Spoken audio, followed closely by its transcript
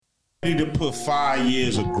To put 5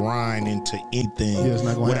 years of grind into anything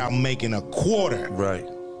without making a quarter. Right.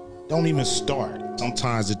 Don't even start.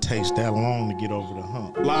 Sometimes it takes that long to get over the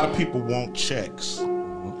hump. A lot of people want checks,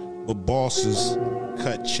 but bosses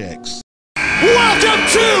cut checks. Welcome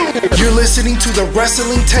to... You're listening to the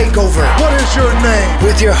Wrestling Takeover. What is your name?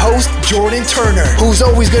 With your host, Jordan Turner, who's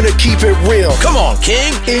always going to keep it real. Come on,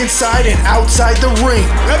 King. Inside and outside the ring.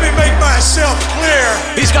 Let me make myself clear.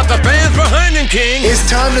 He's got the fans behind him, King. It's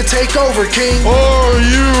time to take over, King. Are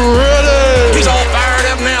you ready? He's all fired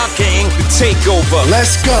up now, King. The Takeover.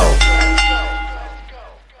 Let's go.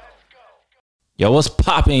 Yo, what's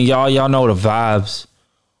popping, y'all? Y'all know the vibes.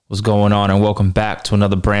 What's going on? And welcome back to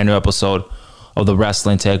another brand new episode of the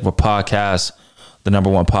Wrestling Takeover podcast, the number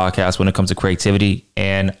one podcast when it comes to creativity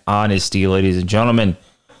and honesty, ladies and gentlemen.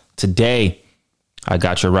 Today, I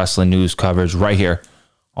got your wrestling news coverage right here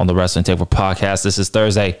on the Wrestling Takeover podcast. This is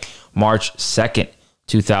Thursday, March 2nd,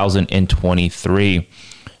 2023.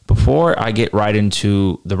 Before I get right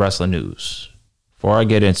into the wrestling news, before I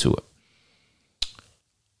get into it,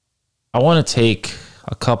 I want to take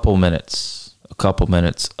a couple minutes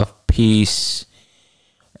of peace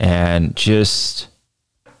and just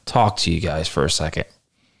talk to you guys for a second.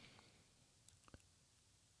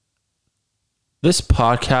 This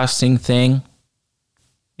podcasting thing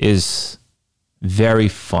is very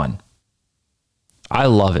fun. I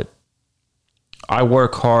love it. I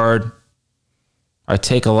work hard. I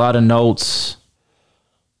take a lot of notes.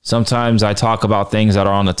 Sometimes I talk about things that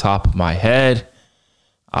are on the top of my head.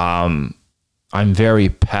 I'm very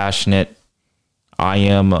passionate. I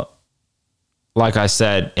am, like I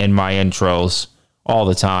said in my intros all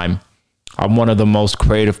the time, I'm one of the most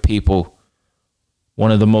creative people,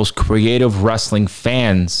 one of the most creative wrestling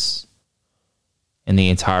fans in the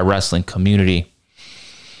entire wrestling community.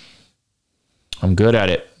 I'm good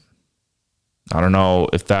at it. I don't know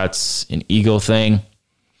if that's an ego thing.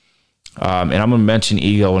 And I'm going to mention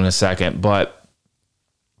ego in a second, but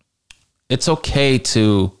it's okay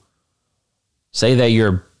to say that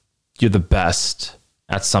you're the best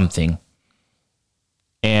at something.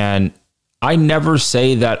 And I never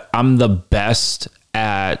say that I'm the best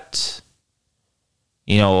at,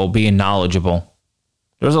 being knowledgeable.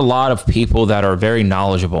 There's a lot of people that are very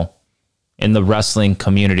knowledgeable in the wrestling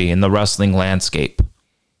community, in the wrestling landscape.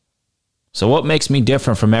 So what makes me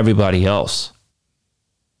different from everybody else?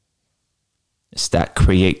 It's that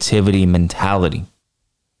creativity mentality.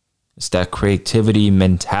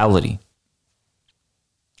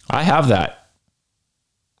 I have that.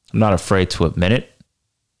 I'm not afraid to admit it.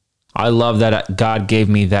 I love that God gave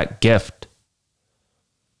me that gift.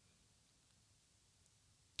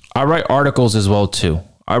 I write articles as well, too.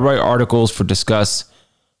 I write articles for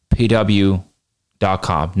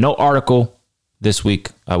DiscussPW.com. No article this week.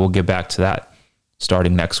 I will get back to that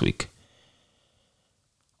starting next week.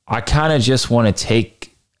 I kind of just want to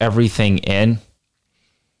take everything in.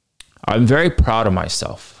 I'm very proud of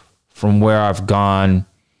myself from where I've gone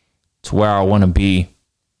to where I want to be.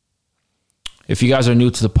 If you guys are new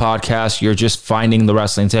to the podcast, you're just finding the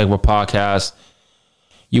Wrestling Takeover podcast,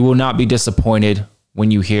 you will not be disappointed when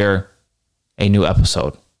you hear a new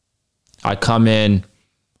episode. I come in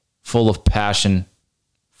full of passion,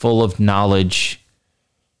 full of knowledge,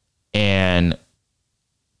 and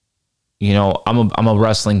I'm a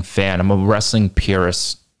wrestling fan. I'm a wrestling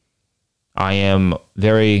purist. I am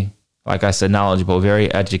very, like I said, knowledgeable,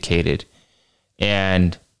 very educated,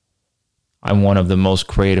 and I'm one of the most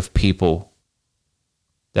creative people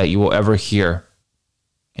that you will ever hear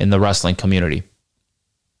in the wrestling community.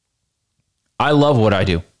 I love what I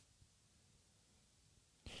do.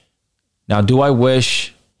 Now, do I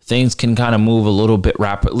wish things can kind of move a little bit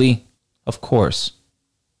rapidly? Of course.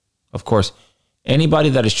 Of course. Anybody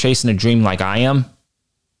that is chasing a dream like I am,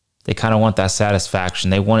 they kind of want that satisfaction.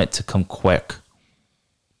 They want it to come quick.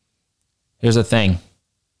 Here's the thing.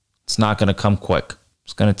 It's not going to come quick.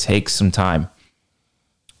 It's going to take some time.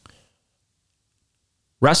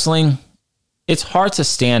 Wrestling, it's hard to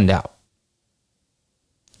stand out.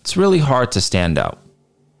 It's really hard to stand out.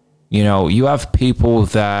 You have people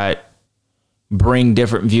that bring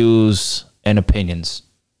different views and opinions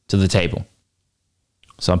to the table.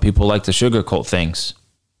 Some people like to sugarcoat things.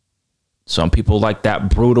 Some people like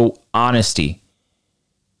that brutal honesty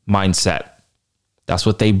mindset. That's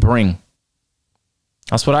what they bring.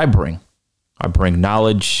 That's what I bring. I bring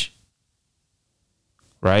knowledge,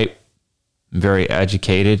 right? I'm very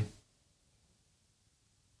educated.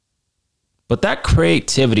 But that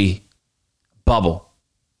creativity bubble,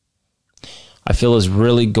 I feel, is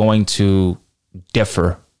really going to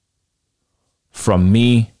differ from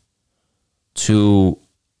me to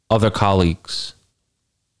other colleagues.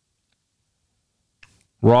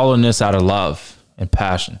 We're all in this out of love and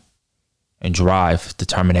passion and drive,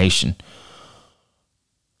 determination.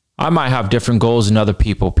 I might have different goals than other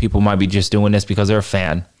people. People might be just doing this because they're a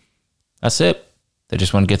fan. That's it. They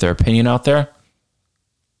just want to get their opinion out there.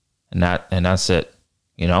 And that's it.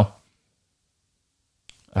 You know?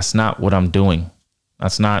 That's not what I'm doing.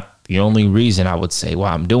 That's not the only reason I would say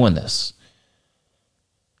why I'm doing this.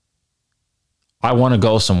 I want to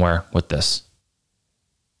go somewhere with this.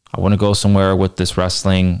 I want to go somewhere with this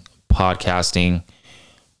wrestling, podcasting,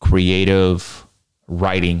 creative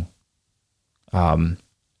writing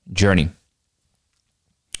journey.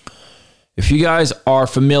 If you guys are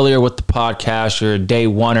familiar with the podcast, you're a day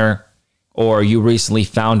oneer, or you recently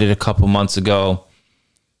found it a couple months ago,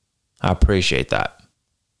 I appreciate that.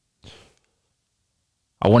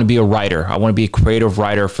 I want to be a writer. I want to be a creative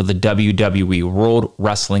writer for the WWE, World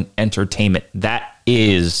Wrestling Entertainment. That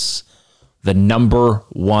is the number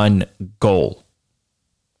one goal.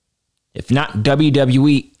 If not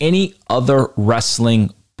WWE, any other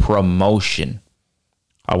wrestling promotion,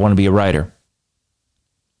 I want to be a writer.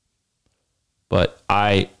 But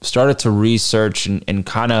I started to research and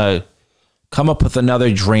kind of come up with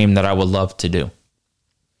another dream that I would love to do.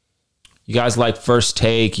 You guys like First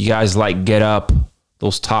Take, you guys like Get Up,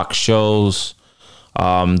 those talk shows,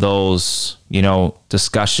 those,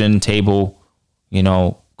 discussion table,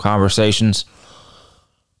 conversations.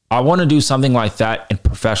 I want to do something like that in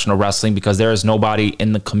professional wrestling because there is nobody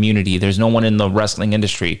in the community. There's no one in the wrestling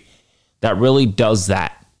industry that really does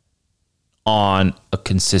that on a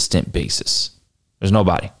consistent basis. There's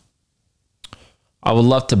nobody. I would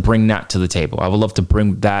love to bring that to the table. I would love to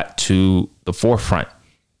bring that to the forefront.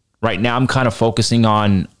 Right now, I'm kind of focusing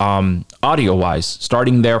on audio-wise,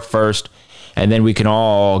 starting there first, and then we can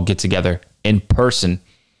all get together in person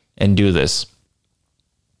and do this.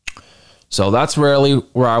 So that's really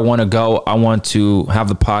where I want to go. I want to have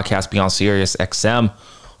the podcast be on Sirius XM,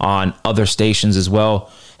 on other stations as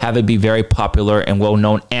well, have it be very popular and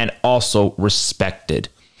well-known and also respected,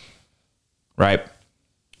 right?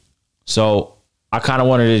 So I kind of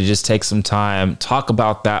wanted to just take some time, talk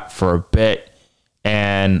about that for a bit,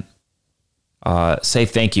 and say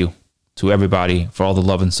thank you to everybody for all the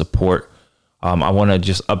love and support. I want to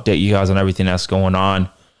just update you guys on everything that's going on.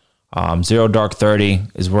 Zero Dark 30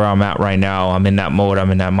 is where I'm at right now. I'm in that mode. I'm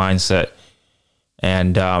in that mindset.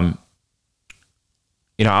 And, I'll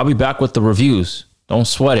be back with the reviews. Don't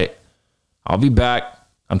sweat it. I'll be back.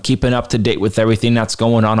 I'm keeping up to date with everything that's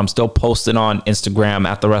going on. I'm still posting on Instagram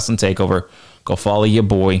at The Wrestling Takeover. Go follow your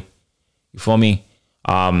boy. You feel me?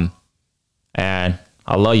 And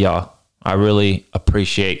I love y'all. I really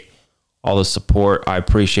appreciate all the support. I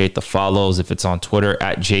appreciate the follows if it's on Twitter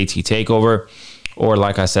at JT Takeover, or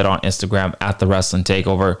like I said on Instagram at The Wrestling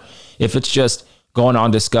Takeover. If it's just going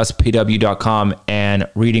on discusspw.com and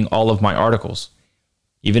reading all of my articles,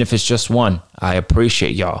 even if it's just one, I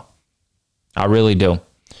appreciate y'all. I really do.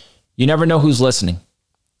 You never know who's listening.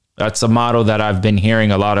 That's a motto that I've been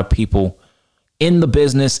hearing a lot of people in the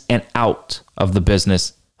business and out of the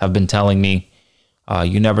business have been telling me.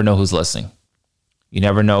 You never know who's listening. You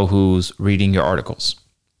never know who's reading your articles.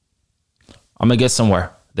 I'm going to get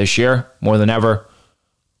somewhere this year more than ever.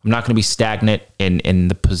 I'm not going to be stagnant in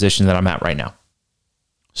the position that I'm at right now.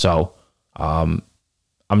 So I'm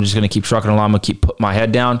just going to keep trucking along. I'm going to keep putting my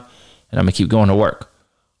head down and I'm going to keep going to work.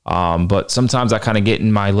 But sometimes I kind of get in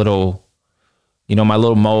my little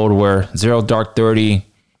mode where Zero Dark 30,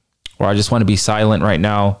 where I just want to be silent right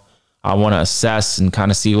now. I want to assess and kind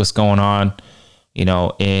of see what's going on,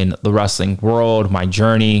 in the wrestling world, my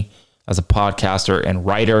journey as a podcaster and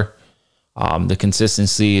writer. The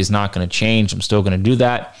consistency is not going to change. I'm still going to do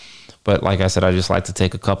that. But like I said, I just like to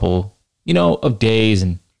take a couple, of days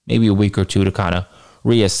and maybe a week or two to kind of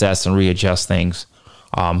reassess and readjust things.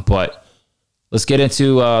 But let's get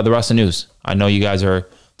into the wrestling news. I know you guys are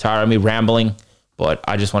tired of me rambling, but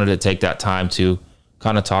I just wanted to take that time to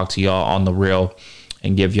kind of talk to y'all on the real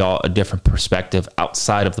and give y'all a different perspective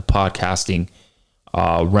outside of the podcasting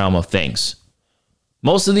realm of things.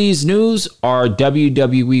 Most of these news are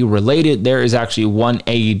WWE related. There is actually one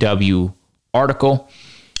AEW article.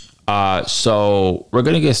 So we're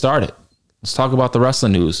going to get started. Let's talk about the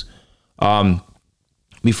wrestling news.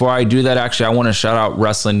 Before I do that, actually, I want to shout out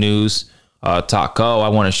Wrestling News, Taco. I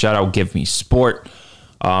want to shout out Give Me Sport.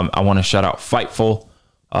 I want to shout out Fightful.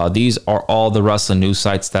 These are all the wrestling news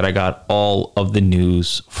sites that I got all of the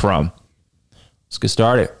news from. Let's get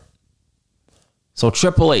started. So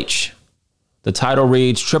Triple H, the title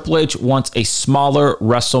reads, Triple H wants a smaller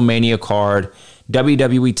WrestleMania card.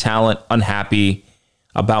 WWE talent unhappy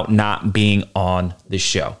about not being on the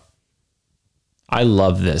show. I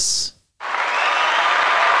love this.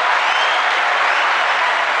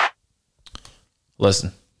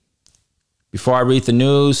 listen, before I read the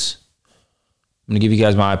news, I'm going to give you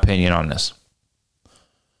guys my opinion on this.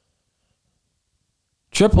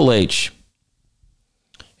 Triple H,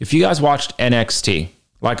 if you guys watched NXT,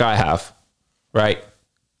 like I have, right?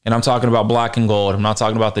 And I'm talking about black and gold. I'm not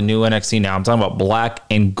talking about the new NXT now. I'm talking about black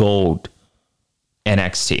and gold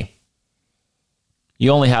NXT.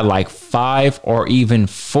 You only had like 5 or even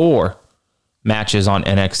 4 matches on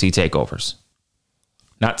NXT takeovers.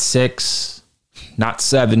 Not 6, not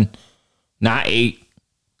 7, not 8.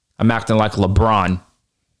 I'm acting like LeBron.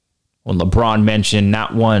 When LeBron mentioned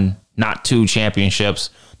not 1, not 2 championships,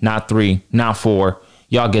 not 3, not 4.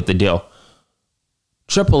 Y'all get the deal.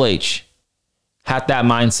 Triple H had that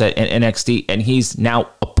mindset in NXT, and he's now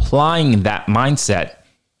applying that mindset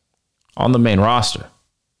on the main roster.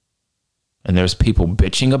 And there's people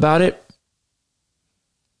bitching about it.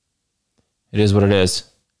 It is what it is.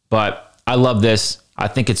 But I love this. I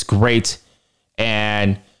think it's great.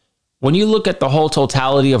 And when you look at the whole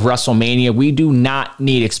totality of WrestleMania, we do not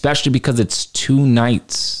need, especially because it's 2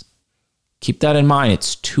 nights. Keep that in mind.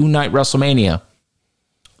 It's 2-night WrestleMania.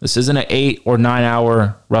 This isn't an 8 or 9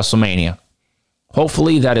 hour WrestleMania.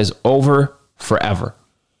 Hopefully that is over forever.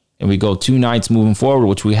 And we go 2 nights moving forward,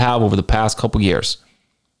 which we have over the past couple years.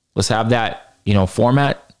 Let's have that,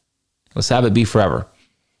 format. Let's have it be forever.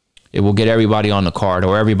 It will get everybody on the card,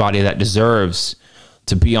 or everybody that deserves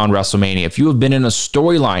to be on WrestleMania. If you have been in a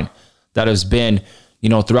storyline that has been,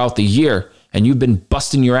 throughout the year, and you've been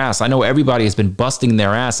busting your ass. I know everybody has been busting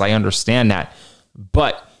their ass. I understand that.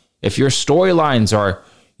 But if your storylines are,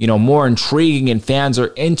 more intriguing and fans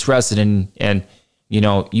are interested in, and,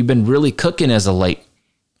 you've been really cooking as of late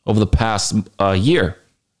over the past year,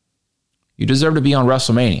 you deserve to be on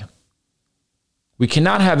WrestleMania. We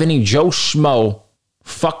cannot have any Joe Schmo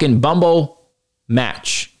fucking bumble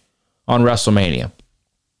match on WrestleMania.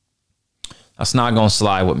 That's not going to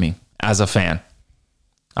slide with me as a fan.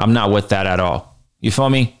 I'm not with that at all. You feel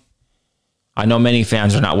me? I know many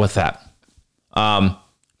fans are not with that.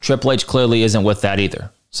 Triple H clearly isn't with that either.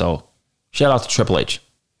 So shout out to Triple H.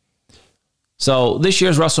 So this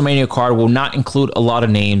year's WrestleMania card will not include a lot of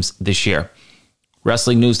names this year.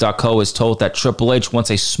 WrestlingNews.co is told that Triple H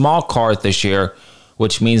wants a small card this year,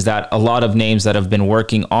 which means that a lot of names that have been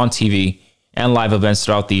working on TV and live events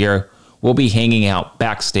throughout the year will be hanging out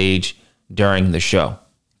backstage during the show.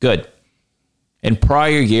 Good. In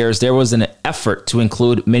prior years, there was an effort to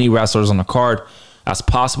include many wrestlers on the card as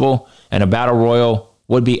possible, and a battle royal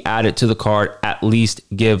would be added to the card, at least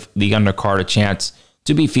give the undercard a chance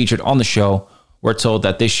to be featured on the show. We're told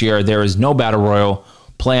that this year there is no battle royal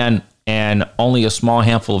plan, and only a small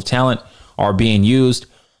handful of talent are being used.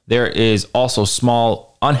 There is also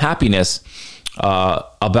small unhappiness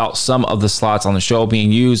about some of the slots on the show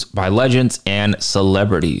being used by legends and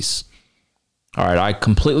celebrities. All right, I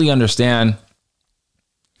completely understand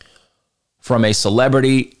from a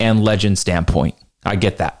celebrity and legend standpoint. I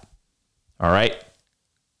get that. All right.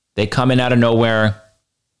 They come in out of nowhere,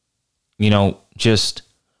 just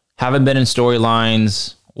haven't been in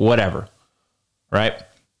storylines, whatever. Right.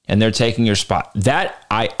 And they're taking your spot. That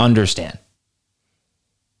I understand.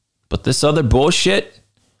 But this other bullshit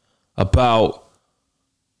about,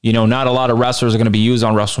 not a lot of wrestlers are going to be used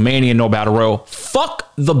on WrestleMania, no battle royal.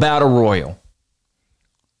 Fuck the battle royal.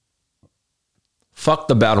 Fuck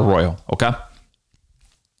the battle royal, okay?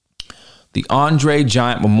 The Andre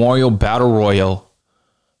Giant Memorial Battle Royal,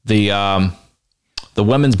 the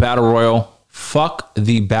Women's Battle Royal, fuck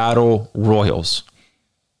the battle royals.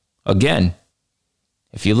 Again,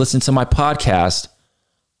 if you listen to my podcast,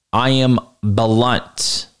 I am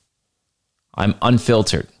blunt. I'm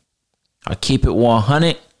unfiltered. I keep it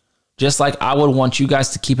 100, just like I would want you guys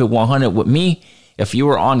to keep it 100 with me if you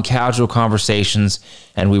were on casual conversations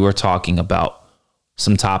and we were talking about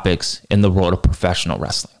some topics in the world of professional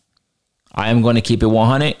wrestling. I am going to keep it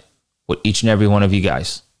 100 with each and every one of you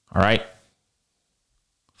guys. All right?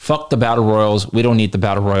 Fuck the battle royals. We don't need the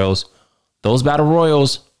battle royals. Those battle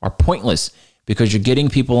royals are pointless because you're getting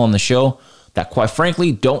people on the show that, quite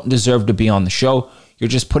frankly, don't deserve to be on the show. You're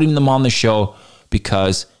just putting them on the show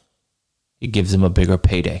because it gives them a bigger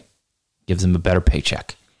payday, gives them a better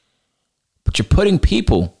paycheck. But you're putting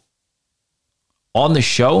people on the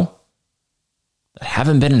show that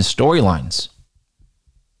haven't been in storylines.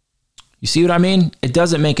 You see what I mean? It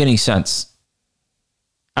doesn't make any sense.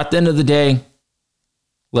 At the end of the day,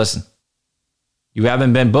 listen, you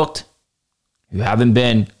haven't been booked. You haven't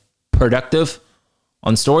been productive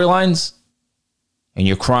on storylines, and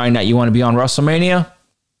you're crying that you want to be on WrestleMania?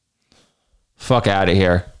 Fuck out of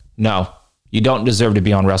here. No, You don't deserve to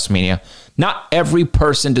be on WrestleMania. Not every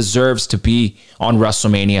person deserves to be on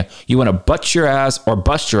WrestleMania. You want to butt your ass or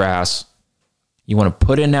bust your ass. You want to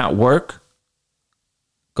put in that work?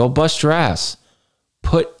 Go bust your ass.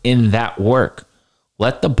 Put in that work.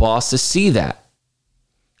 Let the bosses see that.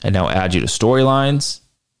 And they'll add you to storylines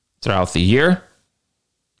throughout the year,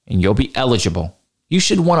 and you'll be eligible. You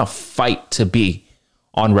should want to fight to be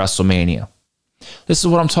on WrestleMania. This is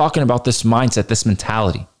what I'm talking about, this mindset, this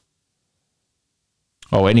mentality.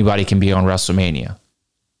 Oh, anybody can be on WrestleMania.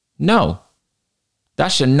 No, that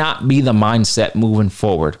should not be the mindset moving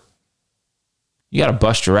forward. You got to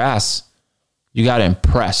bust your ass. You got to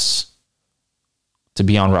impress to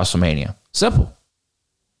be on WrestleMania. Simple.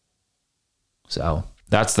 So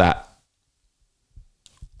that's that.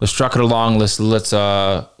 Let's truck it along. Let's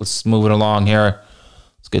move it along here.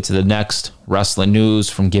 Let's get to the next wrestling news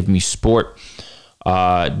from Give Me Sport.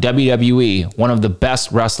 WWE, one of the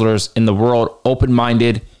best wrestlers in the world,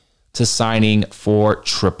 open-minded to signing for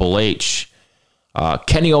Triple H.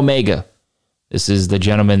 Kenny Omega. This is the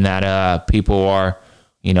gentleman that people are,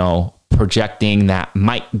 projecting that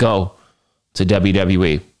might go to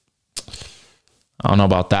WWE. I don't know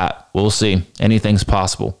about that. We'll see. Anything's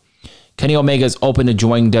possible. Kenny Omega is open to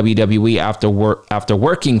joining WWE after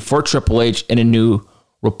working for Triple H, and a new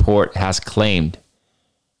report has claimed.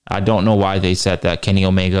 I don't know why they said that Kenny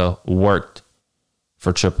Omega worked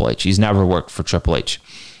for Triple H. He's never worked for Triple H.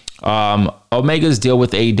 Omega's deal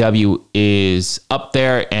with AEW is up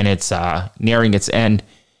there, and it's nearing its end.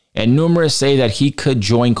 And numerous say that he could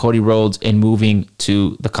join Cody Rhodes in moving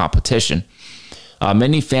to the competition.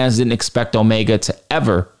 Many fans didn't expect Omega to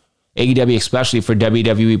ever, AEW especially for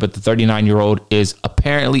WWE, but the 39-year-old is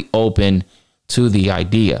apparently open to the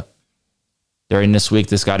idea. During this week,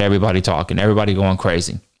 this got everybody talking, everybody going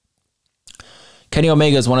crazy. Kenny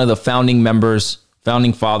Omega is one of the founding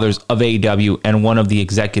fathers of AEW, and one of the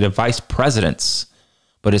executive vice presidents,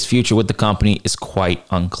 but his future with the company is quite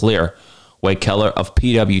unclear. Wade Keller of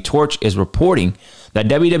PW Torch is reporting that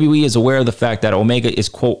WWE is aware of the fact that Omega is,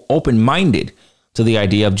 quote, open-minded to the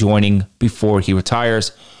idea of joining before he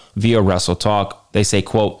retires. Via Wrestle Talk, they say,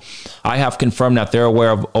 quote, I have confirmed that they're aware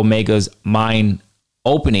of Omega's mind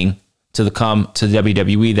opening to come to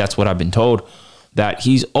WWE. That's what I've been told, that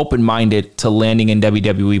he's open-minded to landing in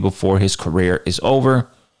WWE before his career is over.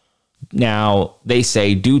 Now, they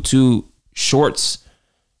say due to shorts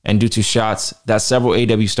and due to shots that several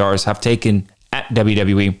AEW stars have taken at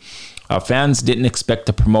WWE, fans didn't expect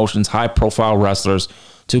the promotion's high-profile wrestlers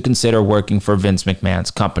to consider working for Vince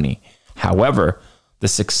McMahon's company. However, the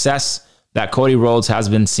success that Cody Rhodes has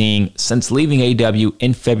been seeing since leaving AEW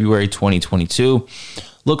in February 2022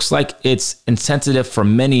 looks like it's insensitive for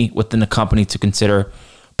many within the company to consider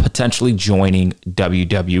potentially joining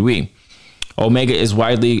WWE. Omega is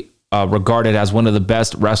widely regarded as one of the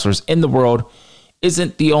best wrestlers in the world,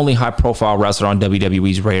 isn't the only high-profile wrestler on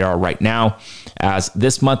WWE's radar right now, as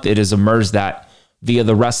this month it has emerged that via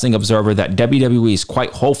the Wrestling Observer that WWE is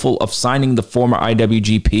quite hopeful of signing the former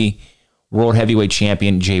IWGP World Heavyweight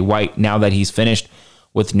Champion Jay White now that he's finished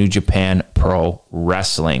with New Japan Pro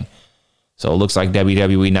Wrestling. So it looks like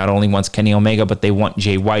WWE not only wants Kenny Omega, but they want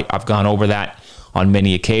Jay White. I've gone over that on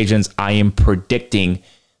many occasions. I am predicting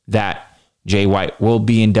that Jay White will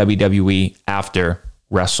be in WWE after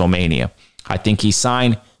WrestleMania. I think he's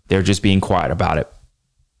signed. They're just being quiet about it.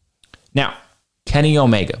 Now, Kenny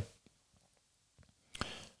Omega.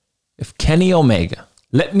 If Kenny Omega,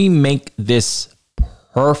 let me make this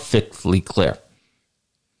perfectly clear.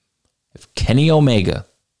 If Kenny Omega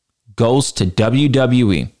goes to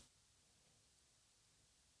WWE,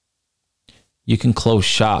 you can close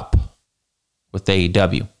shop with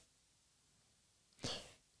AEW.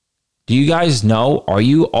 Do you guys know, are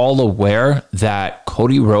you all aware that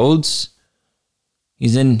Cody Rhodes,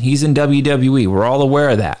 he's in WWE. We're all aware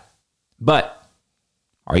of that. But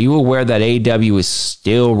are you aware that AEW is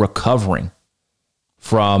still recovering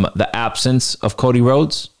from the absence of Cody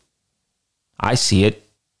Rhodes? I see it.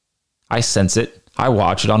 I sense it. I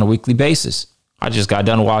watch it on a weekly basis. I just got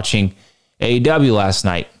done watching AEW last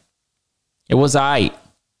night. It was all right.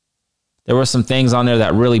 There were some things on there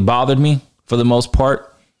that really bothered me for the most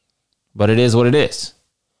part, but it is what it is.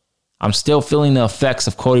 I'm still feeling the effects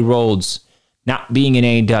of Cody Rhodes not being in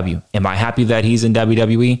AEW. Am I happy that he's in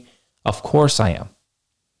WWE? Of course I am.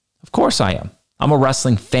 Of course I am. I'm a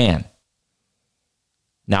wrestling fan.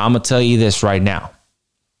 Now, I'm going to tell you this right now.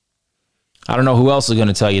 I don't know who else is going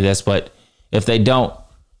to tell you this, but if they don't,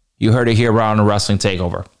 you heard it here right on the Wrestling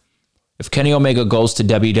Takeover. If Kenny Omega goes to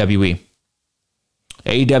WWE,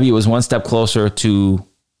 AEW is one step closer to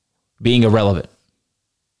being irrelevant.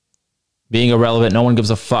 Being irrelevant, no one gives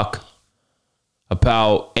a fuck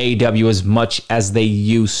about AEW as much as they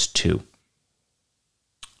used to.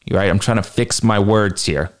 You're right. I'm trying to fix my words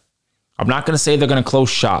here. I'm not going to say they're going to close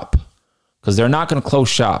shop, because they're not going to close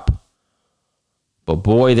shop. But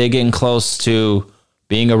boy, they're getting close to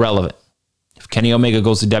being irrelevant if Kenny Omega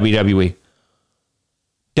goes to WWE.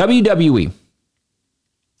 WWE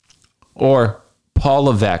or Paul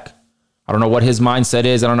Levesque, I don't know what his mindset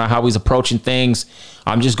is. I don't know how he's approaching things.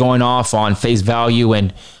 I'm just going off on face value,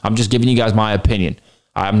 and I'm just giving you guys my opinion.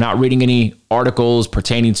 I'm not reading any articles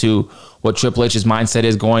pertaining to what Triple H's mindset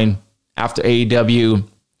is going after AEW.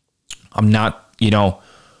 I'm not,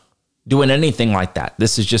 doing anything like that.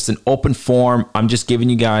 This is just an open forum. I'm just giving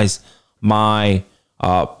you guys my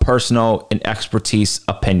personal and expertise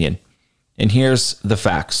opinion. And here's the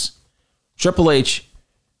facts. Triple H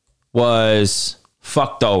was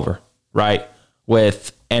fucked over, right,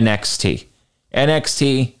 with NXT.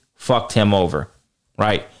 NXT fucked him over,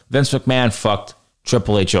 right? Vince McMahon fucked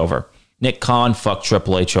Triple H over. Nick Khan fucked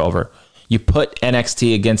Triple H over. You put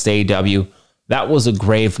NXT against AEW. That was a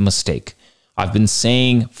grave mistake. I've been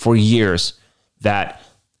saying for years that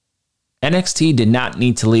NXT did not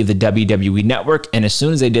need to leave the WWE network. And as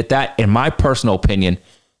soon as they did that, in my personal opinion,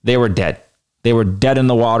 they were dead. They were dead in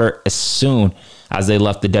the water as soon as they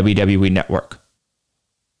left the WWE network.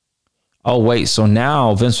 Oh, wait. So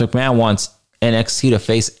now Vince McMahon wants NXT to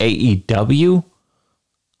face AEW?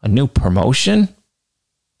 A new promotion?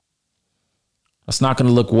 That's not going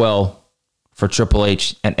to look well for Triple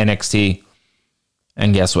H and NXT.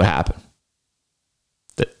 And guess what happened?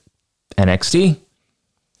 The NXT,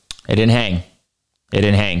 it didn't hang. It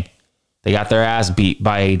didn't hang. They got their ass beat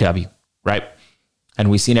by AEW, right? And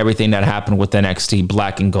we've seen everything that happened with NXT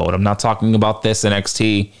Black and Gold. I'm not talking about this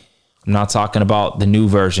NXT. I'm not talking about the new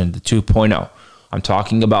version, the 2.0. I'm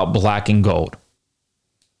talking about Black and Gold.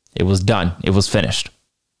 It was done. It was finished.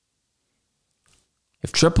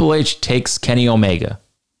 If Triple H takes Kenny Omega,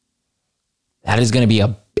 that is going to be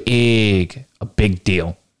a big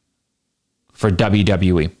deal for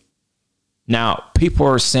WWE. Now, people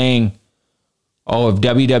are saying, oh, if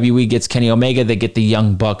WWE gets Kenny Omega, they get the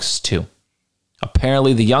Young Bucks too.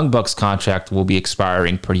 Apparently, the Young Bucks contract will be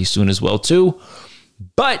expiring pretty soon as well too.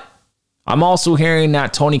 But I'm also hearing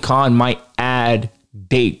that Tony Khan might add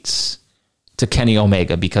dates to Kenny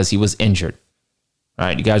Omega because he was injured. All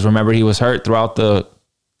right, you guys remember he was hurt throughout the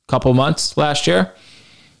couple months last year?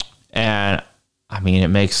 And I mean, it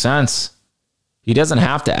makes sense. He doesn't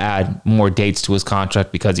have to add more dates to his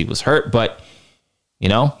contract because he was hurt, but,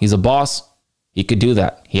 he's a boss. He could do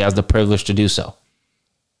that. He has the privilege to do so.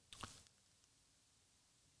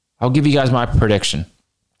 I'll give you guys my prediction.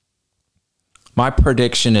 My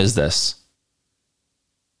prediction is this.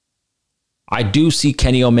 I do see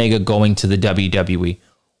Kenny Omega going to the WWE.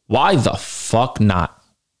 Why the fuck not?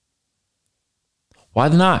 Why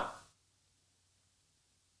not?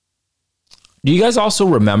 Do you guys also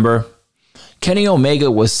remember Kenny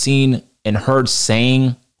Omega was seen and heard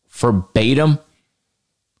saying verbatim?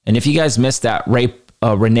 And if you guys missed that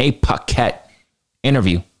Renee Paquette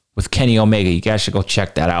interview with Kenny Omega, you guys should go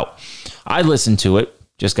check that out. I listened to it,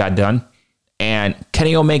 just got done. And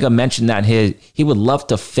Kenny Omega mentioned that he would love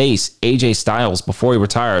to face AJ Styles before he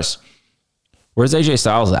retires. Where's AJ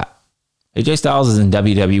Styles at? AJ Styles is in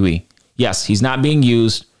WWE. Yes, he's not being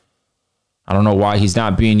used. I don't know why he's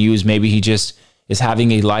not being used. Maybe he just is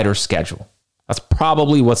having a lighter schedule. That's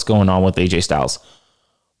probably what's going on with AJ Styles.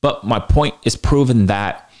 But my point is proven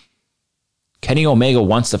that Kenny Omega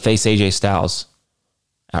wants to face AJ Styles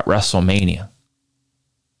at WrestleMania.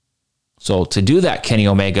 So to do that, Kenny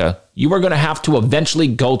Omega, you are going to have to eventually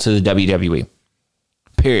go to the WWE.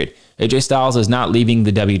 Period. AJ Styles is not leaving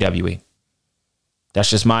the WWE. That's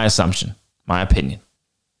just my assumption, my opinion.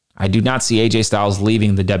 I do not see AJ Styles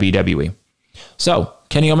leaving the WWE. So,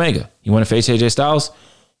 Kenny Omega, you want to face AJ Styles?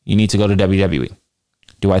 You need to go to WWE.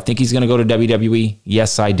 Do I think he's going to go to WWE?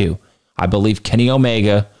 Yes, I do. I believe Kenny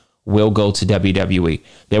Omega will go to WWE.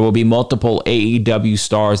 There will be multiple AEW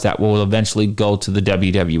stars that will eventually go to the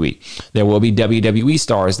WWE. There will be WWE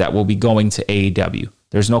stars that will be going to AEW.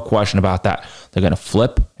 There's no question about that. They're going to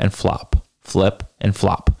flip and flop, flip and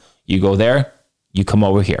flop. You go there, you come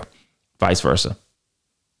over here, vice versa.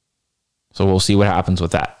 So we'll see what happens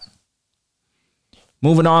with that.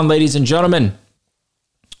 Moving on, ladies and gentlemen.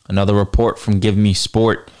 Another report from Give Me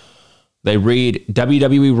Sport. They read,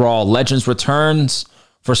 WWE Raw Legends returns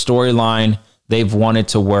for storyline they've wanted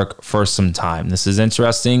to work for some time. This is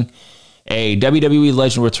interesting. A WWE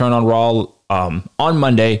Legend return on Raw on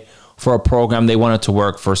Monday for a program they wanted to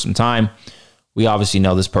work for some time. We obviously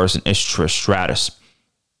know this person is Trish Stratus.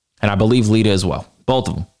 And I believe Lita as well. Both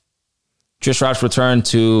of them. Trish Stratus returned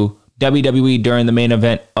to WWE during the main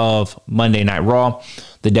event of Monday Night Raw.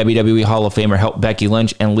 The WWE Hall of Famer helped Becky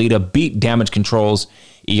Lynch and Lita beat Damage Control's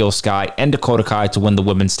Io Sky and Dakota Kai to win the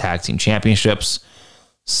Women's Tag Team Championships.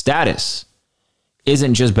 Status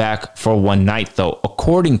isn't just back for one night, though,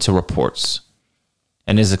 according to reports,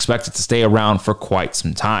 and is expected to stay around for quite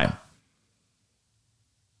some time.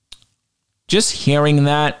 Just hearing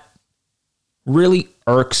that really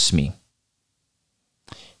irks me.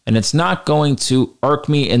 And it's not going to irk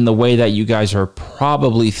me in the way that you guys are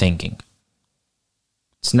probably thinking.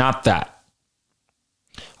 It's not that.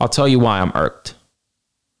 I'll tell you why I'm irked.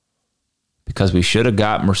 Because we should have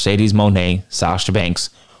got Mercedes Moné, Sasha Banks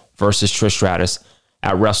versus Trish Stratus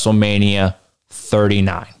at WrestleMania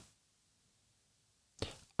 39.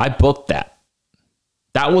 I booked that.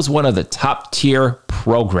 That was one of the top tier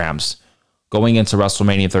programs going into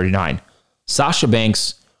WrestleMania 39. Sasha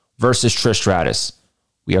Banks versus Trish Stratus.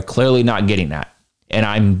 We are clearly not getting that, and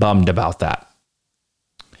I'm bummed about that.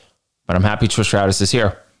 But I'm happy Trish Stratus is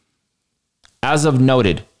here. As of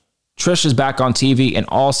noted, Trish is back on TV, and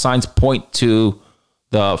all signs point to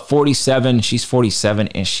the 47. She's 47,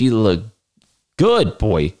 and she looked good,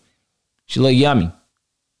 boy. She looked yummy. I'm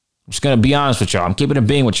just going to be honest with y'all. I'm keeping it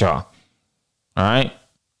being with y'all. All right?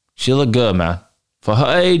 She looked good, man. For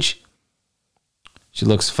her age, she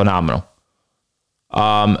looks phenomenal.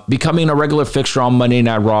 Becoming a regular fixture on Monday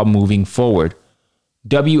Night Raw moving forward.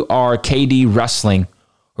 WRKD Wrestling,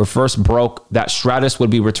 who first broke that Stratus would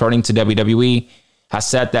be returning to WWE, has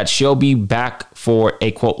said that she'll be back for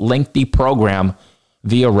a, quote, lengthy program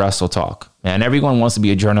via Wrestle Talk. Man, everyone wants to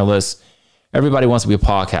be a journalist. Everybody wants to be a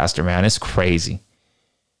podcaster, man. It's crazy.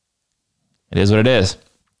 It is what it is.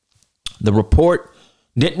 The report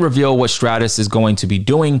didn't reveal what Stratus is going to be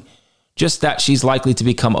doing, just that she's likely to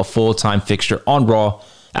become a full-time fixture on Raw,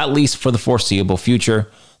 at least for the foreseeable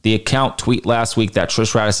future. The account tweeted last week that Trish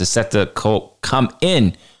Stratus is set to come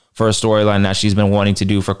in for a storyline that she's been wanting to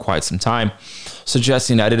do for quite some time,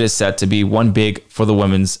 suggesting that it is set to be one big for the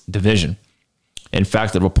women's division. In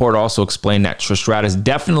fact, the report also explained that Trish Stratus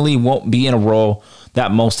definitely won't be in a role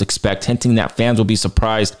that most expect, hinting that fans will be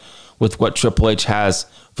surprised with what Triple H has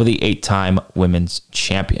for the 8-time women's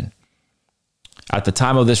champion. At the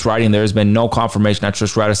time of this writing, there has been no confirmation that Trish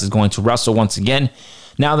Stratus is going to wrestle once again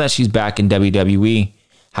now that she's back in WWE.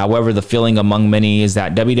 However, the feeling among many is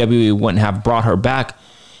that WWE wouldn't have brought her back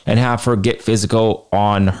and have her get physical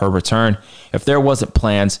on her return if there wasn't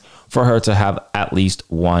plans for her to have at least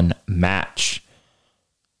one match.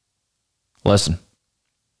 Listen,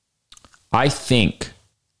 I think,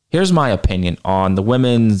 here's my opinion on the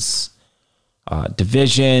women's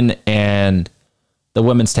division and the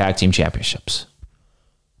women's tag team championships.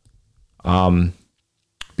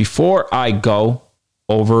 Before I go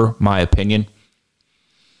over my opinion,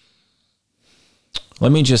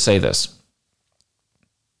 let me just say this.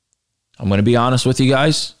 I'm going to be honest with you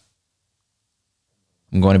guys.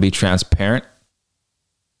 I'm going to be transparent.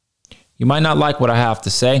 You might not like what I have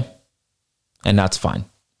to say, and that's fine.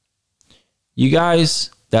 You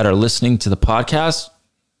guys that are listening to the podcast,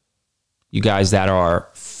 you guys that are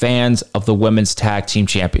fans of the women's tag team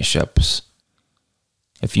championships,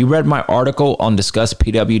 if you read my article on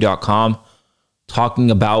DiscussPW.com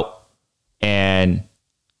talking about and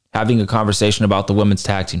having a conversation about the women's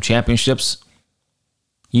tag team championships,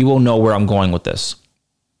 you will know where I'm going with this.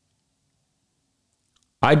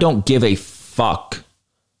 I don't give a fuck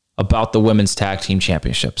about the women's tag team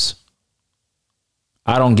championships.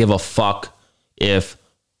 I don't give a fuck if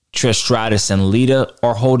Trish Stratus and Lita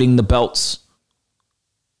are holding the belts.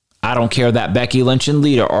 I don't care that Becky Lynch and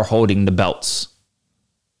Lita are holding the belts.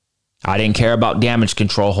 I didn't care about Damage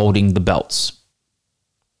Control holding the belts.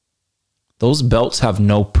 Those belts have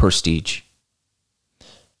no prestige.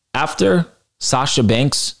 After Sasha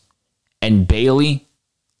Banks and Bayley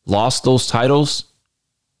lost those titles,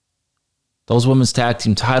 those women's tag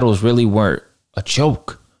team titles really weren't a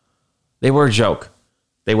joke. They were a joke.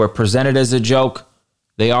 They were presented as a joke.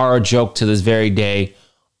 They are a joke to this very day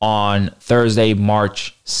on Thursday,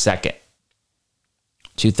 March 2nd,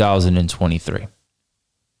 2023.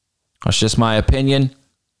 That's just my opinion,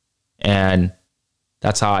 and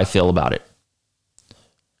that's how I feel about it.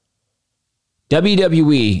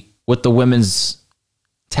 WWE with the women's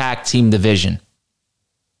tag team division.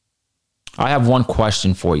 I have one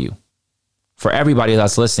question for you. For everybody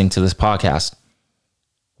that's listening to this podcast,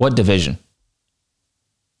 what division?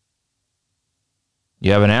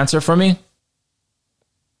 You have an answer for me?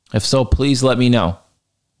 If so, please let me know.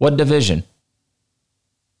 What division?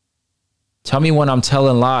 Tell me when I'm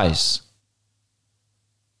telling lies.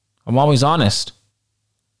 I'm always honest.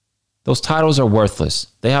 Those titles are worthless.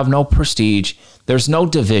 They have no prestige. There's no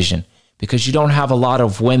division. because you don't have a lot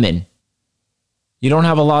of women. You don't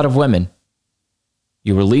have a lot of women.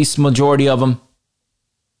 You release majority of them,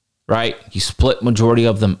 right? You split majority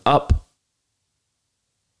of them up.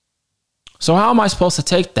 So how am I supposed to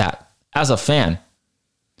take that as a fan?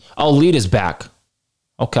 Oh, Lita's back.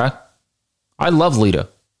 Okay. I love Lita.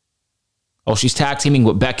 Oh, she's tag teaming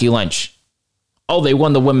with Becky Lynch. Oh, they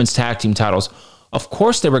won the women's tag team titles. Of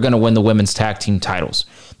course they were going to win the women's tag team titles.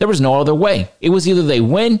 There was no other way. It was either they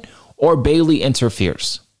win or Bayley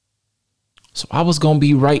interferes. So I was going to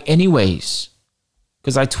be right anyways,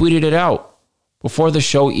 because I tweeted it out before the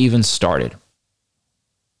show even started.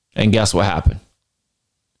 And guess what happened?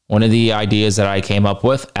 One of the ideas that I came up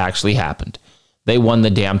with actually happened. They won the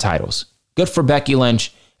damn titles. Good for Becky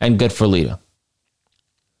Lynch and good for Lita.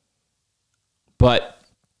 But,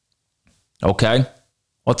 okay,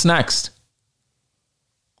 what's next?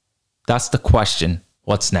 That's the question.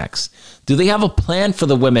 What's next? Do they have a plan for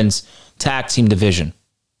the women's tag team division?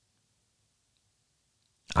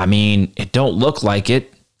 I mean, it don't look like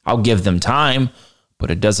it. I'll give them time, but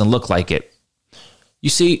it doesn't look like it. You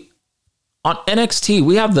see, on NXT,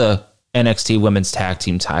 we have the NXT women's tag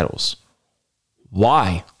team titles.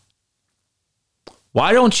 Why?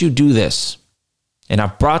 Why don't you do this? And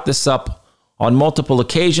I've brought this up on multiple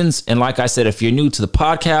occasions. And like I said, if you're new to the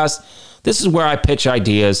podcast, this is where I pitch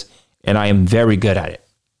ideas, and I am very good at it.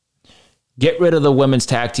 Get rid of the women's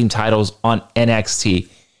tag team titles on NXT.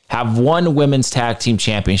 Have one women's tag team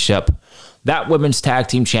championship. That women's tag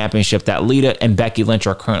team championship that Lita and Becky Lynch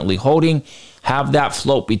are currently holding, have that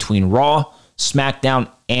float between Raw, SmackDown,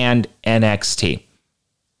 and NXT.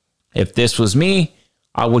 If this was me,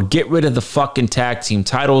 I would get rid of the fucking tag team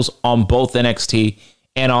titles on both NXT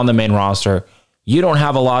and on the main roster. You don't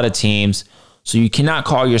have a lot of teams, so you cannot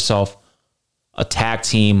call yourself a tag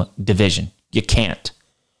team division. You can't,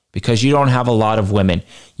 because you don't have a lot of women.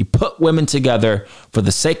 You put women together for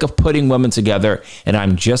the sake of putting women together, and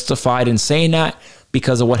I'm justified in saying that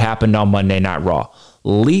because of what happened on Monday Night Raw.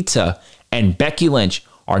 Lita and Becky Lynch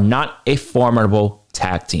are not a formidable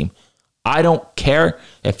tag team. I don't care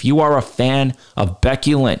if you are a fan of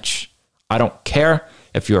Becky Lynch. I don't care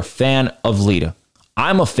if you're a fan of Lita.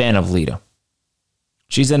 I'm a fan of Lita.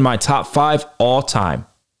 She's in my top 5 all time.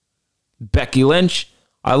 Becky Lynch,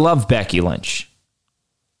 I love Becky Lynch.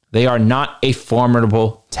 They are not a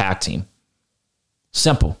formidable tag team.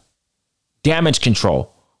 Simple. Damage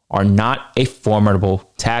Control are not a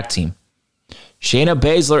formidable tag team. Shayna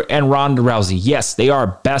Baszler and Ronda Rousey, yes, they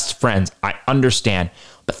are best friends. I understand.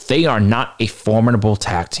 But they are not a formidable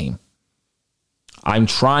tag team. I'm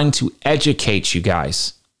trying to educate you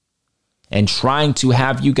guys and trying to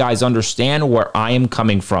have you guys understand where I am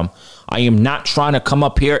coming from. I am not trying to come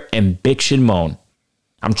up here and bitch and moan.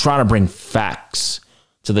 I'm trying to bring facts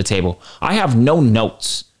to the table. I have no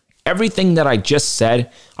notes. Everything that I just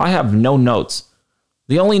said, I have no notes.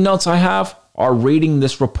 The only notes I have are reading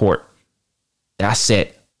this report. That's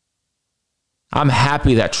it. I'm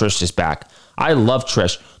happy that Trish is back. I love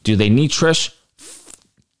Trish. Do they need Trish?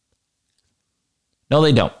 No,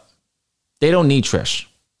 they don't. They don't need Trish.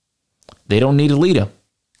 They don't need Alita.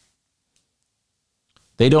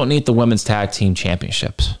 They don't need the women's tag team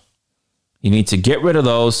championships. You need to get rid of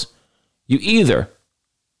those. You either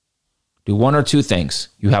do one or two things.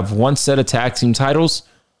 You have one set of tag team titles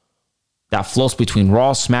that floats between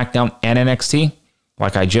Raw, SmackDown, and NXT,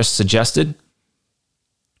 like I just suggested.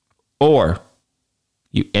 Or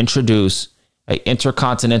you introduce an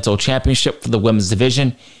Intercontinental Championship for the women's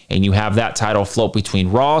division, and you have that title float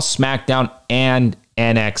between Raw, SmackDown, and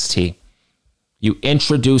NXT. You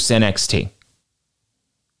introduce NXT.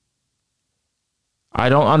 I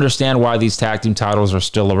don't understand why these tag team titles are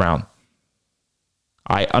still around.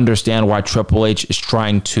 I understand why Triple H is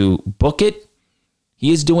trying to book it.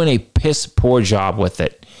 He is doing a piss poor job with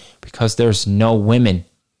it because there's no women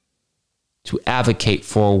to advocate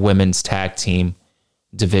for a women's tag team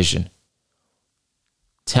division.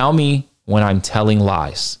 Tell me when I'm telling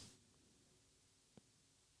lies.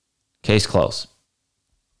 Case closed.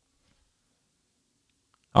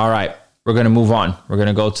 All right, we're going to move on. We're going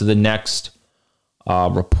to go to the next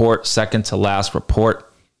report, second to last report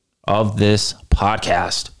of this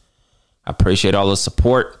podcast. I appreciate all the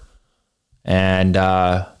support, and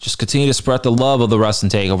just continue to spread the love of the Wrestling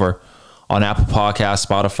Takeover on Apple Podcasts,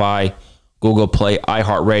 Spotify, Google Play,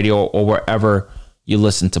 iHeartRadio, or wherever you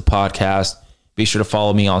listen to podcasts. Be sure to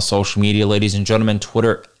follow me on social media, ladies and gentlemen.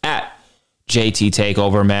 Twitter at JT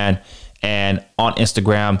Takeover, man, and on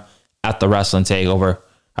Instagram at the Wrestling Takeover.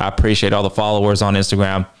 I appreciate all the followers on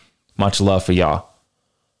Instagram. Much love for y'all.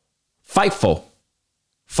 Fightful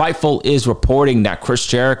is reporting that Chris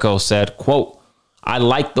Jericho said, quote, I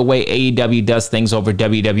like the way AEW does things over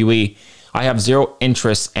WWE. I have zero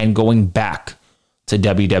interest in going back to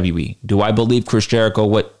WWE. Do I believe Chris Jericho,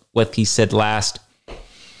 what he said last?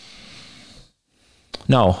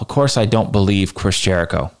 No, of course I don't believe Chris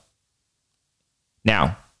Jericho.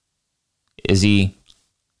 Now, is he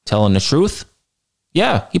telling the truth?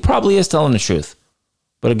 Yeah, he probably is telling the truth.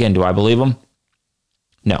 But again, do I believe him?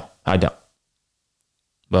 No, I don't.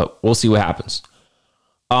 But we'll see what happens.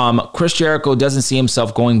 Chris Jericho doesn't see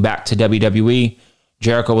himself going back to WWE.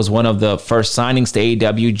 Jericho was one of the first signings to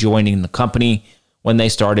AEW, joining the company when they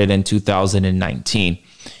started in 2019.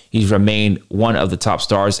 He's remained one of the top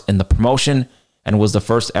stars in the promotion and was the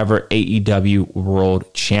first ever AEW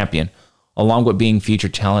World Champion. Along with being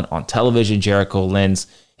featured talent on television, Jericho lends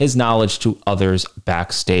his knowledge to others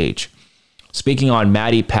backstage. Speaking on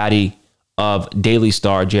Matty Patty of Daily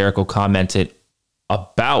Star, Jericho commented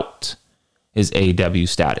about his AEW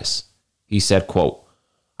status. He said, quote,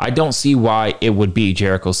 "I don't see why it would be,"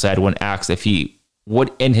 Jericho said when asked if he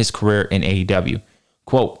would end his career in AEW.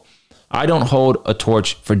 Quote, "I don't hold a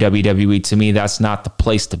torch for WWE. To me, that's not the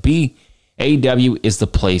place to be. AEW is the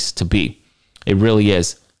place to be. It really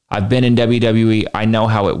is. I've been in WWE. I know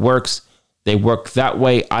how it works. They work that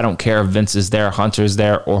way. I don't care if Vince is there, Hunter's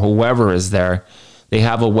there, or whoever is there. They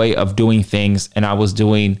have a way of doing things, and I was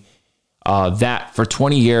doing that for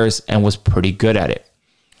 20 years and was pretty good at it.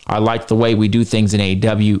 I like the way we do things in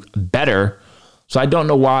AEW better, so I don't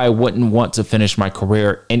know why I wouldn't want to finish my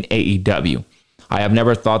career in AEW. I have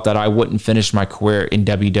never thought that I wouldn't finish my career in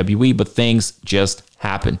WWE, but things just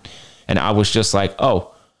happen. And I was just like,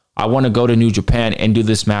 oh, I want to go to New Japan and do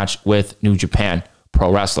this match with New Japan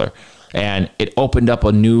Pro Wrestler. And it opened up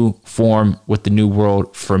a new form with the new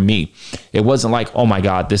world for me. It wasn't like, oh my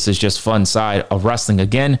God, this is just fun side of wrestling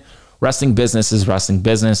again. Wrestling business is wrestling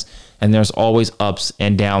business, and there's always ups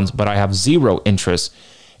and downs, but I have zero interest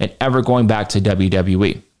in ever going back to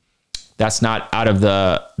WWE. That's not out of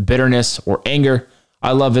the bitterness or anger.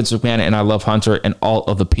 I love Vince McMahon and I love Hunter and all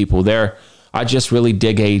of the people there. I just really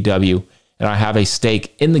dig AEW, and I have a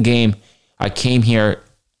stake in the game. I came here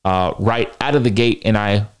right out of the gate, and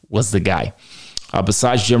I was the guy.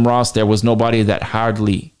 Besides Jim Ross, there was nobody that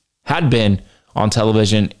hardly had been on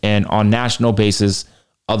television and on national basis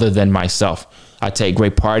other than myself. I take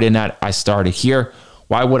great pride in that. I started here.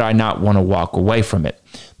 Why would I not want to walk away from it?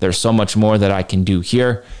 There's so much more that I can do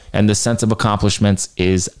here, and the sense of accomplishments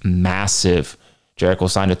is massive. Jericho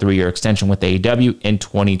signed a 3-year extension with AEW in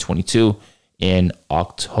 2022 in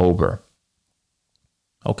October.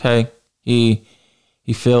 Okay, he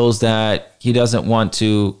feels that he doesn't want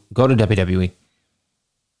to go to WWE.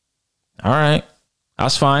 All right,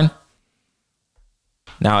 that's fine.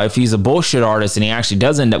 Now, if he's a bullshit artist and he actually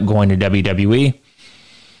does end up going to WWE,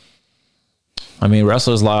 I mean,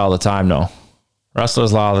 wrestlers lie all the time, though.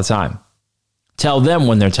 Wrestlers lie all the time. Tell them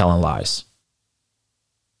when they're telling lies.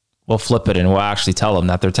 We'll flip it and we'll actually tell them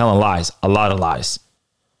that they're telling lies. A lot of lies.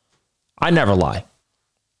 I never lie.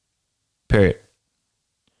 Period.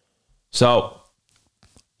 So,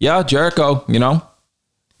 yeah, Jericho,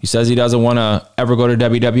 he says he doesn't want to ever go to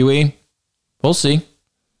WWE. We'll see.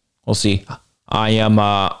 We'll see. I'm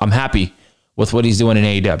happy with what he's doing in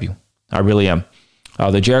AEW. I really am.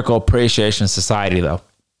 The Jericho Appreciation Society, though,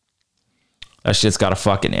 that shit's got to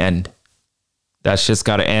fucking end. That shit's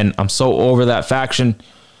got to end. I'm so over that faction.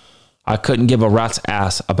 I couldn't give a rat's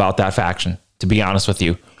ass about that faction, to be honest with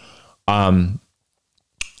you. Like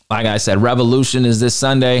I said, Revolution is this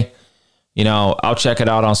Sunday. I'll check it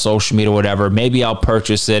out on social media or whatever. Maybe I'll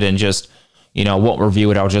purchase it and just, won't review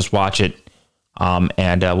it. I'll just watch it.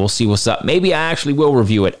 And we'll see what's up. Maybe I actually will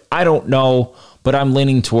review it. I don't know, but I'm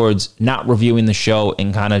leaning towards not reviewing the show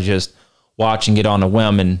and kind of just watching it on a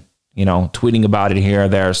whim and, tweeting about it here or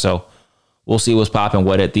there. So we'll see what's popping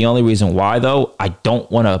with it. The only reason why, though, I don't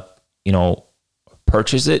want to,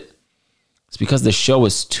 purchase it is because the show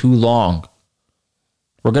is too long.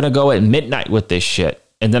 We're going to go at midnight with this shit.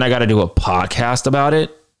 And then I got to do a podcast about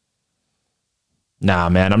it. Nah,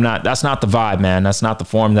 man, that's not the vibe, man. That's not the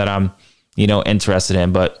form that I'm, interested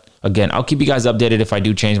in. But again, I'll keep you guys updated if I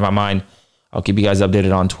do change my mind. I'll keep you guys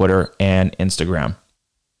updated on Twitter and Instagram.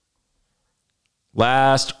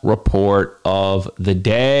 Last report of the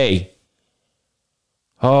day.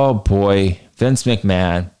 Oh boy, Vince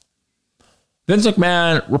McMahon. Vince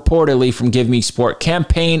McMahon reportedly from Give Me Sport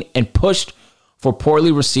campaigned and pushed for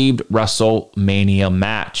poorly received WrestleMania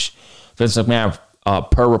match. Vince McMahon,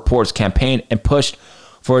 per reports, campaigned and pushed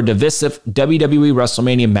for a divisive WWE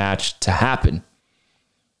WrestleMania match to happen.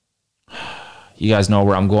 You guys know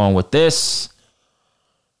where I'm going with this.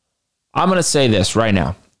 I'm going to say this right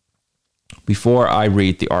now. before I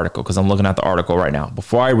read the article, because I'm looking at the article right now,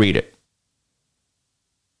 before I read it,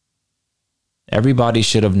 everybody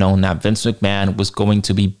should have known that Vince McMahon was going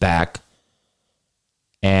to be back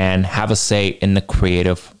and have a say in the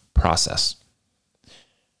creative process.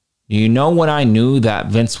 You know when I knew that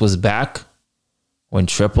Vince was back? When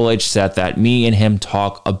Triple H said that me and him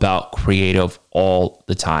talk about creative all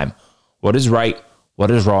the time. What is right? What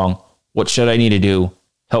is wrong? What should I need to do?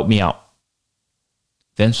 Help me out.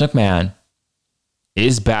 Vince McMahon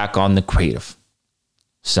is back on the creative.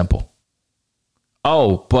 Simple.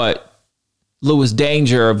 Oh, but Louis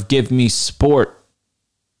Danger of Give Me Sport.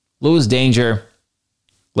 Louis Danger,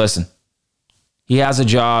 listen, he has a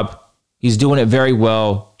job. He's doing it very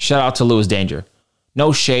well. Shout out to Louis Danger.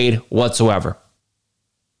 No shade whatsoever.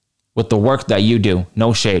 With the work that you do,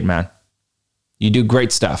 no shade, man. You do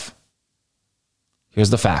great stuff.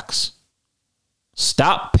 Here's the facts.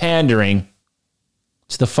 Stop pandering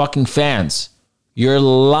to the fucking fans. You're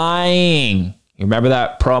lying. You remember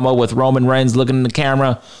that promo with Roman Reigns looking in the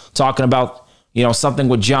camera, talking about, something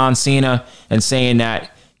with John Cena and saying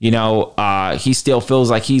that, he still feels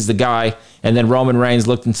like he's the guy. And then Roman Reigns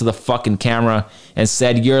looked into the fucking camera and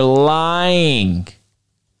said, "You're lying."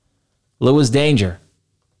 Louis Danger.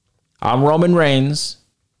 I'm Roman Reigns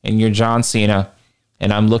and you're John Cena.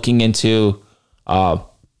 And I'm looking into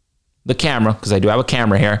the camera, because I do have a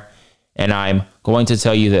camera here. And I'm going to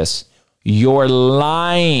tell you this. You're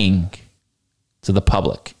lying to the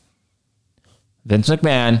public. Vince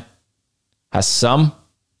McMahon has some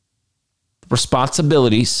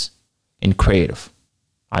responsibilities in creative.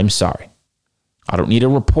 I'm sorry. I don't need a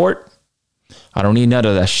report. I don't need none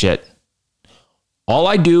of that shit. All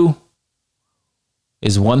I do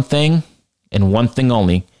is one thing and one thing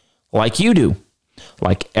only, like you do,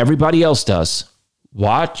 like everybody else does.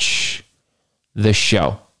 Watch the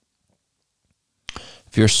show.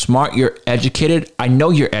 If you're smart, you're educated. I know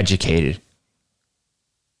you're educated.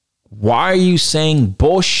 Why are you saying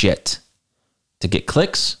bullshit to get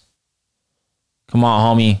clicks? Come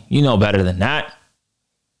on, homie. You know better than that.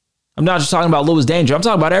 I'm not just talking about Louis Danger. I'm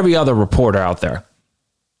talking about every other reporter out there.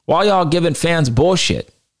 Why y'all giving fans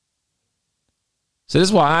bullshit? So this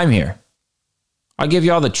is why I'm here. I give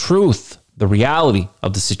y'all the truth, the reality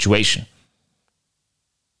of the situation.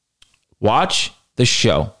 Watch the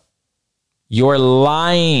show. You're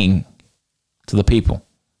lying to the people.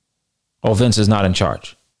 Oh, Vince is not in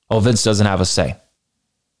charge. Oh, Vince doesn't have a say.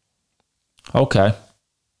 Okay.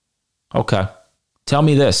 Tell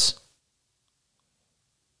me this.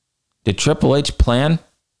 Did Triple H plan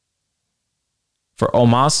for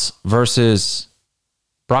Omos versus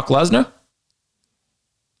Brock Lesnar?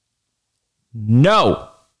 No,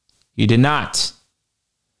 he did not.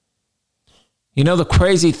 The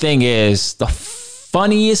crazy thing is, the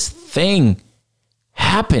funniest thing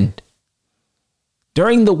happened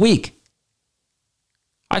during the week.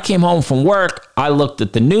 I came home from work, I looked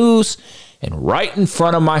at the news, and right in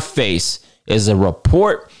front of my face is a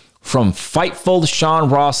report from Fightful Sean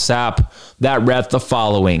Ross Sapp that read the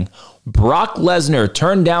following. Brock Lesnar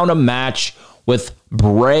turned down a match with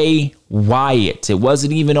Bray Wyatt. It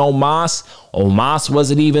wasn't even Omos. Omos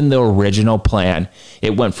wasn't even the original plan.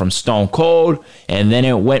 It went from Stone Cold, and then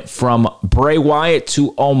it went from Bray Wyatt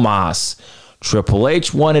to Omos. Triple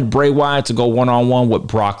H wanted Bray Wyatt to go one-on-one with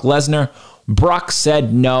Brock Lesnar. Brock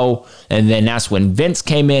said no, and then that's when Vince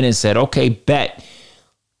came in and said, okay, bet.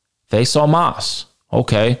 Face Omos.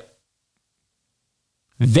 Okay.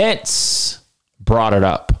 Vince brought it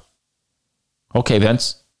up. Okay,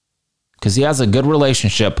 Vince. Because he has a good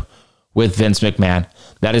relationship with Vince McMahon.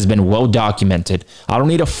 That has been well documented. I don't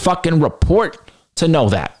need a fucking report to know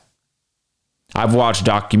that. I've watched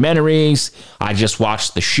documentaries. I just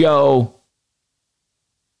watched the show.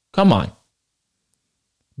 Come on.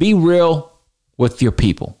 Be real with your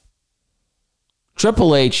people.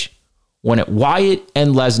 Triple H wanted Wyatt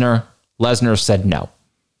and Lesnar. Lesnar said no.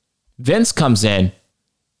 Vince comes in.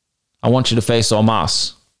 I want you to face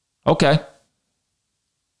Omos. Okay.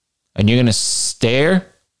 And you're going to stare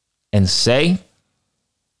and say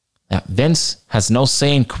that Vince has no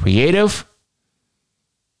say in creative?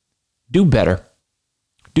 Do better.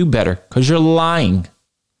 Do better, because you're lying.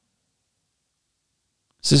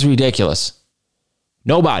 This is ridiculous.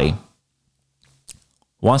 Nobody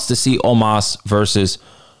wants to see Omos versus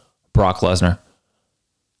Brock Lesnar.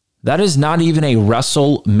 That is not even a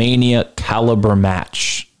WrestleMania caliber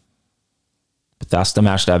match. But that's the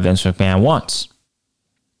match that Vince McMahon wants.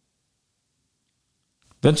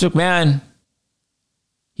 Vince McMahon,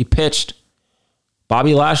 he pitched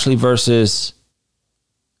Bobby Lashley versus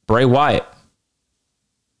Bray Wyatt.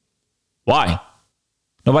 Why?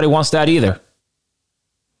 Nobody wants that either.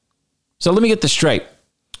 So let me get this straight.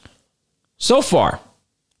 So far,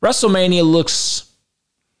 WrestleMania looks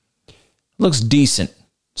decent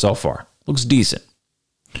so far. Looks decent.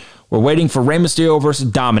 We're waiting for Rey Mysterio versus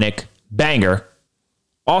Dominic. Banger.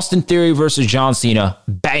 Austin Theory versus John Cena.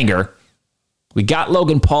 Banger. We got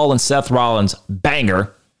Logan Paul and Seth Rollins.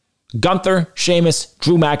 Banger. Gunther, Sheamus,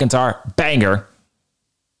 Drew McIntyre. Banger.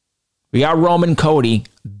 We got Roman Cody.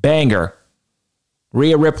 Banger.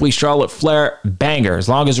 Rhea Ripley, Charlotte Flair. Banger. As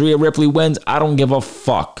long as Rhea Ripley wins, I don't give a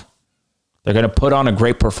fuck. They're going to put on a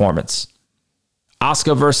great performance.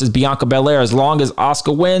 Asuka versus Bianca Belair. As long as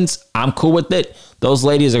Asuka wins, I'm cool with it. Those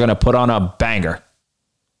ladies are going to put on a banger.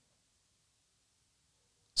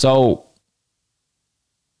 So,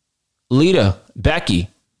 Lita, Becky,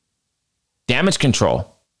 Damage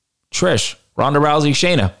Control, Trish, Ronda Rousey,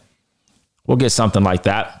 Shayna. We'll get something like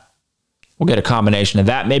that. We'll get a combination of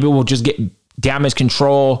that. Maybe we'll just get Damage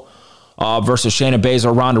Control versus Shayna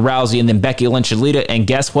Baszler, Ronda Rousey, and then Becky Lynch and Lita. And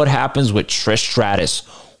guess what happens with Trish Stratus?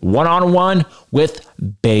 One-on-one with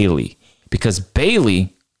Bayley. Because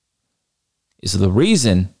Bayley is the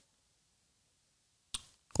reason,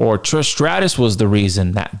 or Trish Stratus was the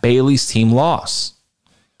reason that Bayley's team lost.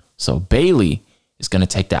 So Bayley is going to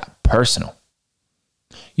take that personal.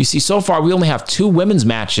 You see, so far we only have 2 women's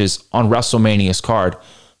matches on WrestleMania's card.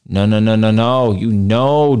 No. You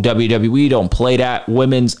know WWE don't play that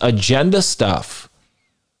women's agenda stuff.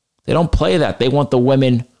 They don't play that. They want the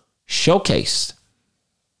women showcased.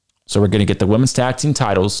 So we're going to get the women's tag team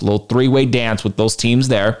titles, a little 3-way dance with those teams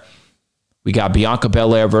there. We got Bianca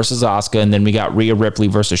Belair versus Asuka, and then we got Rhea Ripley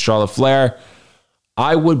versus Charlotte Flair.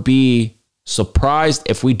 I would be surprised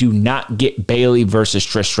if we do not get Bayley versus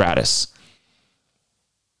Trish Stratus.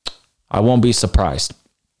 I won't be surprised.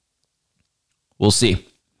 We'll see.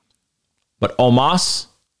 But Omos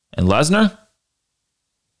and Lesnar?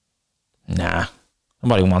 Nah,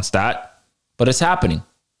 nobody wants that. But it's happening.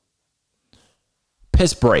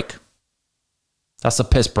 Piss break. That's a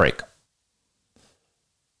piss break.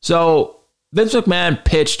 So Vince McMahon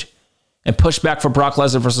pitched and pushed back for Brock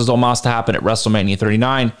Lesnar versus Omos to happen at WrestleMania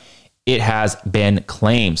 39. It has been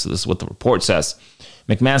claimed. So this is what the report says.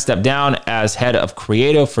 McMahon stepped down as head of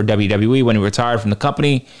creative for WWE when he retired from the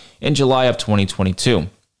company in July of 2022.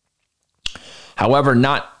 However,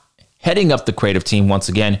 not heading up the creative team once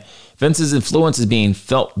again, Vince's influence is being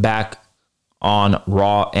felt back on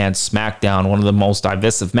Raw and SmackDown, one of the most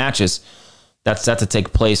divisive matches that's set to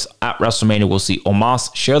take place at WrestleMania. We'll see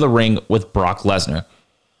Omos share the ring with Brock Lesnar.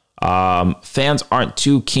 Fans aren't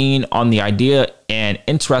too keen on the idea, and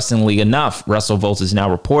interestingly enough, WrestleVotes is now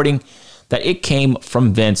reporting that it came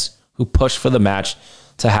from Vince, who pushed for the match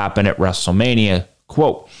to happen at WrestleMania.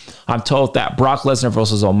 Quote, I'm told that Brock Lesnar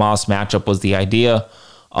versus Omos matchup was the idea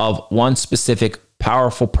of one specific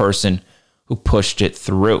powerful person who pushed it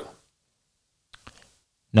through.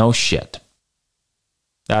 No shit.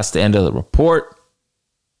 That's the end of the report.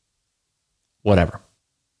 Whatever.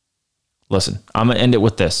 Listen, I'm going to end it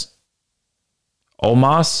with this.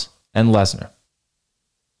 Omos and Lesnar.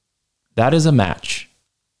 That is a match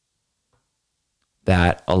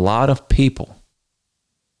that a lot of people,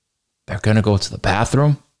 they're going to go to the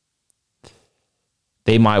bathroom.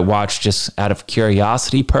 They might watch just out of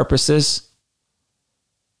curiosity purposes.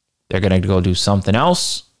 They're going to go do something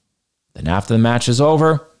else. Then after the match is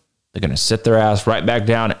over, they're going to sit their ass right back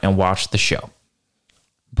down and watch the show.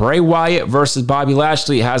 Bray Wyatt versus Bobby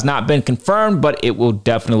Lashley has not been confirmed, but it will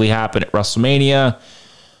definitely happen at WrestleMania.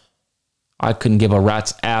 I couldn't give a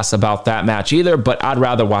rat's ass about that match either, but I'd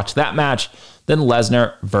rather watch that match than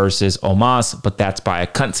Lesnar versus Omos, but that's by a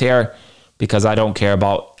cunt's hair because I don't care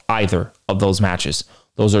about either of those matches.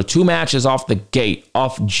 Those are 2 matches off the gate,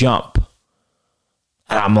 off jump.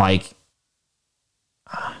 And I'm like,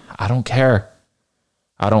 I don't care.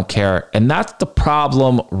 I don't care. And that's the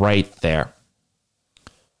problem right there.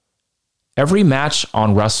 Every match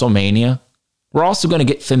on WrestleMania, we're also going to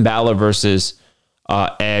get Finn Balor versus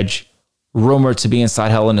Edge, rumored to be inside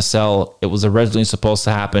Hell in a Cell. It was originally supposed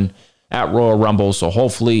to happen at Royal Rumble, so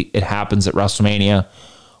hopefully it happens at WrestleMania.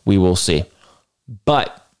 We will see.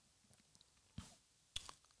 But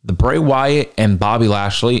the Bray Wyatt and Bobby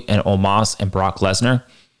Lashley and Omos and Brock Lesnar,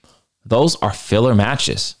 those are filler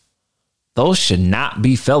matches. Those should not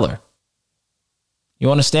be filler.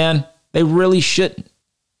 You understand? They really shouldn't.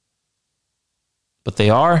 But they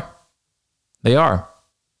are. They are.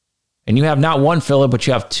 And you have not one filler, but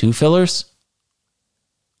you have 2 fillers.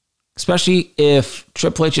 Especially if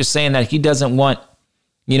Triple H is saying that he doesn't want,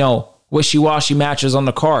 wishy-washy matches on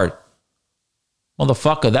the card.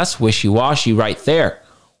 Motherfucker, that's wishy-washy right there.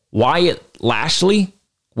 Wyatt Lashley,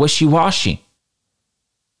 wishy-washy.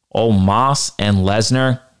 Omos and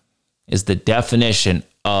Lesnar is the definition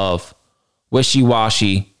of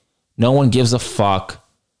wishy-washy, no one gives a fuck,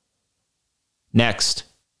 next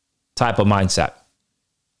type of mindset.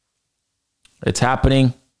 It's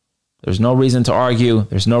happening. There's no reason to argue.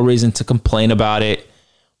 There's no reason to complain about it.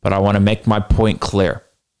 But I want to make my point clear.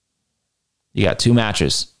 You got 2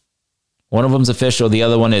 matches. One of them's official. The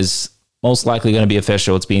other one is most likely going to be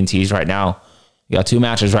official. It's being teased right now. You got 2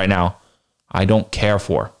 matches right now. I don't care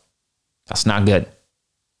for. That's not good.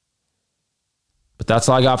 But that's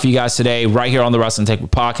all I got for you guys today, right here on the Wrestling Takeover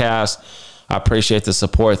podcast. I appreciate the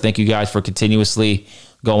support. Thank you guys for continuously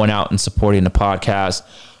going out and supporting the podcast.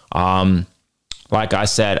 Like I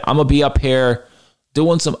said, I'm going to be up here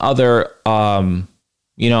doing some other,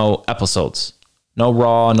 episodes. No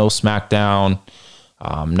Raw, no SmackDown,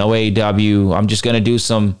 no AEW. I'm just going to do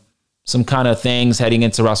some kind of things heading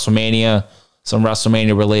into WrestleMania, some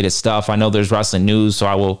WrestleMania related stuff. I know there's wrestling news, so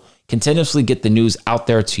I will continuously get the news out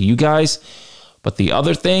there to you guys. But the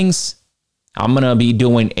other things, I'm going to be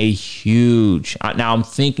doing a huge, now I'm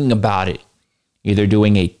thinking about it, either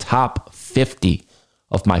doing a top 50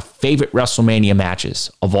 of my favorite WrestleMania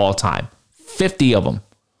matches of all time, 50 of them,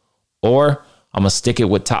 or I'm going to stick it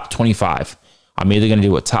with top 25. I'm either going to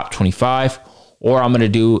do a top 25 or I'm going to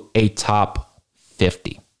do a top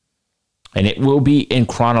 50. And it will be in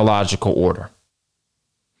chronological order.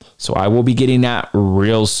 So I will be getting that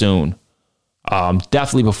real soon.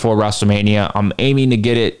 Definitely before WrestleMania. I'm aiming to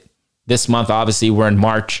get it this month. Obviously, we're in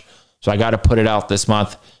March, so I got to put it out this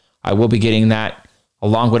month. I will be getting that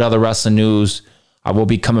along with other wrestling news. I will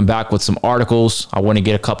be coming back with some articles. I want to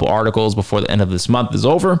get a couple articles before the end of this month is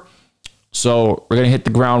over. So we're going to hit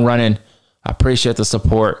the ground running. I appreciate the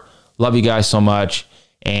support. Love you guys so much.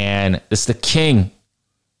 And it's the King.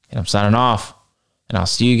 And I'm signing off. And I'll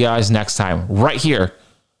see you guys next time right here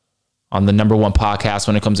on the #1 podcast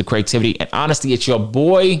when it comes to creativity and honesty. It's your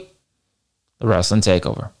boy, The Wrestling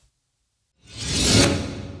Takeover.